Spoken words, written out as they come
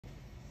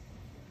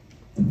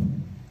Boy,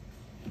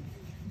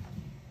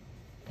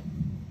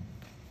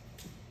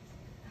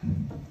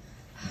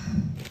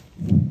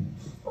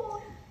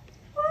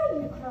 why are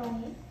you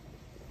crying?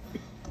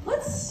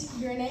 What's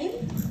your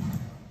name?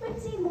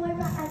 Ritzy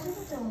Moira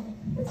Angela Darling.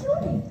 What's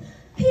your name?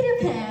 Peter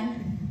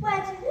Pan.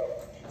 Where do you live?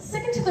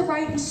 Second to the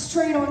right and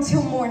straight on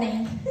till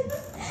morning.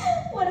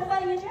 What a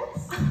funny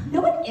address.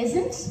 No, it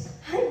isn't.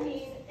 I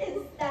mean,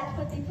 is that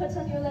what they put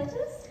on your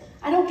letters?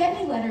 I don't get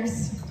any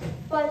letters.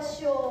 But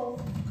your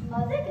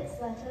mother gets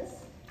letters.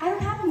 I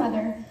don't have a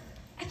mother.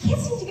 I can't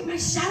seem to get my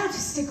shadow to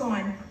stick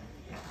on.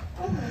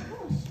 Oh my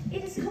gosh,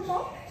 it has come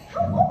off?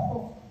 How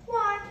awful.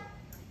 Why,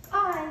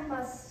 I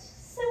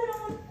must sew it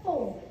on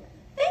forward.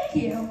 Thank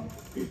you.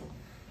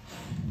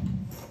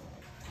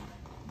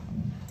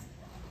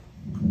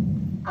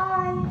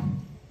 I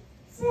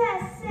dare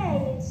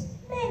say it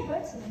may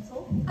hurt a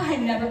little. I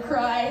never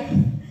cry.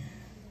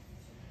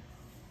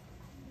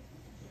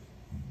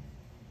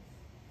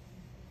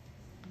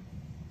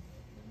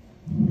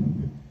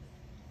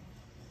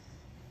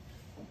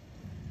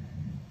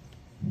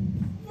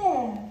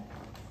 There.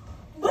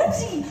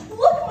 Bunty,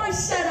 look my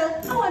shadow.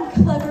 Oh, I'm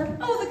clever.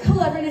 Oh, the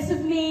cleverness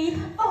of me.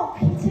 Oh,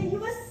 Peter,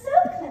 you are so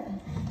clever.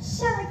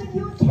 Shall I give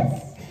you a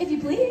kiss? If you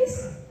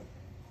please.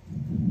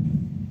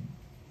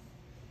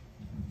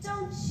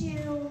 Don't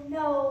you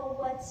know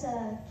what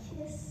a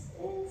kiss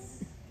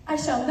is? I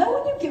shall know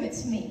when you give it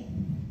to me.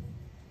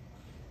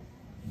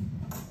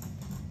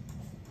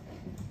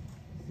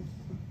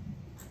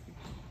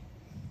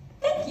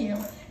 Thank you.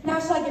 Now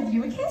shall I give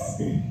you a kiss?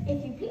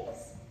 If you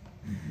please.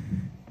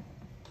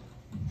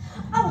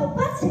 Oh, a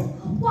button!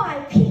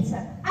 Why,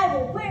 Peter, I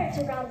will wear it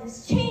around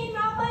this chain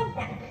round my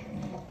neck.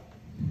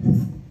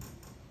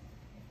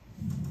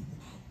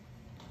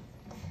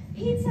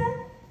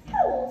 Peter,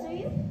 how old are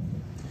you?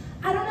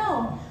 I don't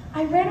know.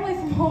 I ran away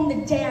from home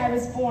the day I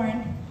was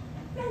born.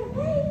 Ran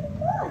away?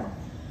 Why?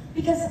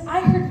 Because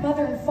I heard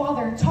Mother and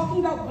Father talking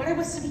about what I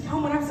was to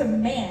become when I was a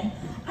man.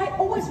 I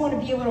always want to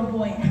be a little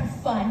boy and have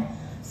fun.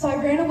 So I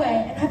ran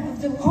away and I've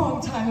lived a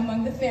long time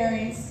among the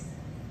fairies.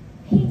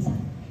 Peter,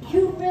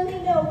 you really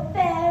know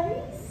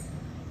fairies?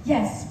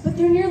 Yes, but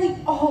they're nearly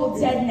all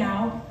dead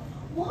now.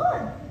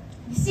 Why?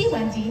 You see,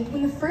 Wendy,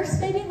 when the first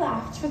baby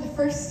laughed for the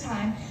first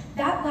time,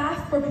 that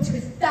laugh broke into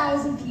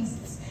 1,000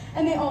 pieces,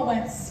 and they all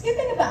went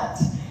skipping about.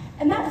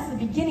 And that was the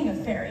beginning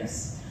of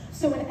fairies.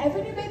 So when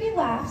every new baby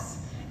laughs,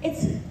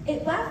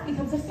 it laugh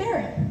becomes a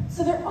fairy.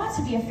 So there ought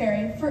to be a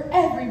fairy for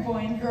every boy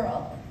and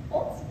girl.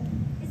 What?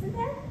 Isn't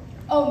there?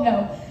 Oh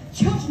no,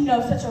 children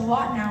know such a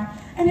lot now.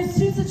 And as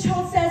soon as a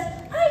child says,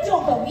 I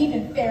don't believe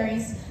in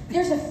fairies,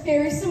 there's a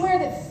fairy somewhere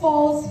that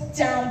falls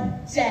down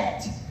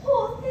dead.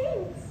 Poor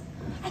things.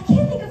 I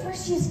can't think of where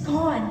she is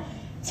gone.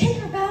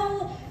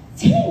 Tinkerbell,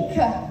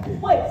 Tink.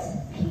 Wait,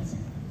 Peter,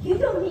 you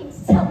don't need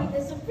to tell me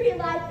there's a real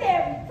life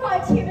fairy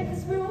right here in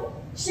this room.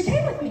 She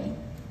came with me.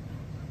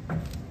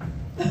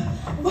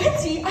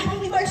 Wendy, I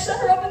believe I shut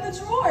her up in the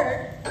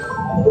drawer.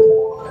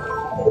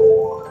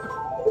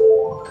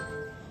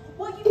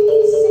 Well, you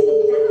need to say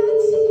that.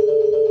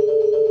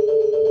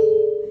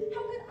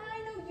 How could I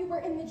know you were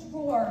in the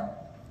drawer?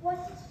 What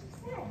did she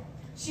say?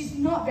 She's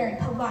not very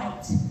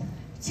polite.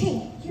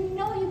 Tink, you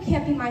know you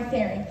can't be my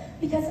fairy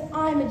because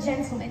I'm a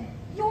gentleman.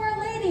 You're a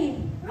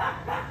lady.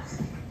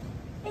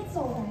 It's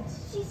all right.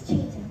 She's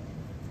cheating.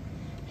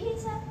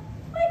 Peter,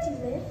 where do you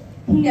live?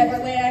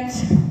 Neverland.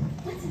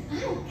 What's it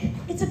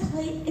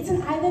like? It's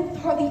an island with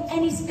hardly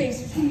any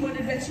space between one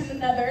adventure and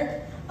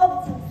another. Oh,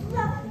 it sounds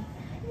lovely.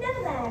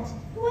 Neverland.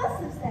 Who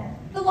else lives there?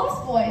 The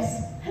Lost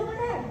Boys. Who are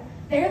they?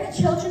 They're the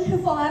children who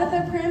fall out of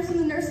their prams when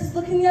the nurse is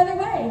looking the other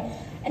way.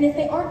 And if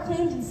they aren't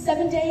claimed in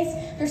 7 days,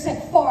 they're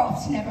sent far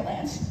off to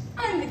Neverland.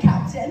 I'm the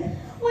captain.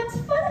 What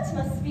fun it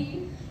must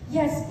be.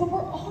 Yes, but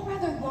we're all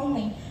rather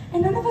lonely,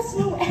 and none of us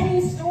know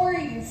any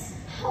stories.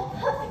 How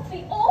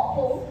perfectly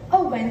awful.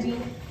 Oh, Wendy,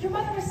 your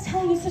mother was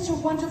telling you such a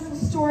wonderful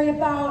story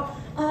about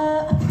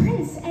a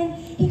prince, and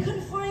he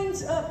couldn't find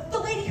the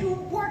lady who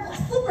wore a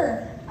glass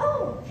slipper.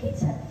 Oh,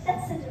 Peter,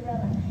 that's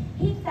Cinderella.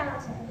 He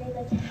found her and they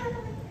lived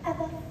happily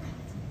ever after.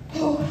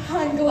 Oh,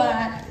 I'm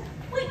glad.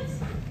 Wait,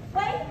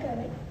 where are you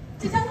going?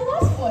 To tell the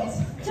Lost Boys.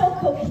 Don't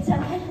go, Peter. I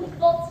have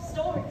lots of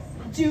stories.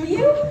 Do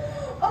you?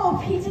 Oh,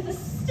 Peter, the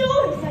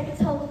stories I can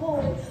tell the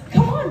boys.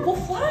 Come on, we'll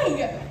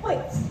fly.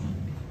 Wait,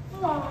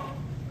 fly.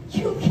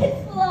 You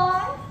can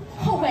fly?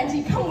 Oh,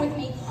 Wendy, come with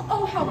me.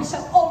 Oh, how we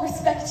shall all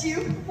respect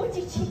you. Would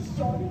you teach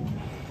Jordan to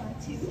fly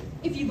too?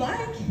 If you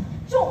like.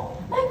 John,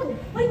 Michael,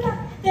 wake up.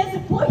 There's a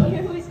boy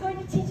here who is going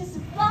to teach us to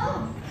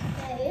fly.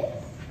 There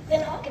is?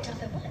 Then I'll get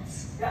off at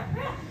once. Out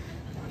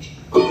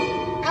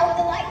with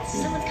the lights.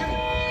 Someone's coming.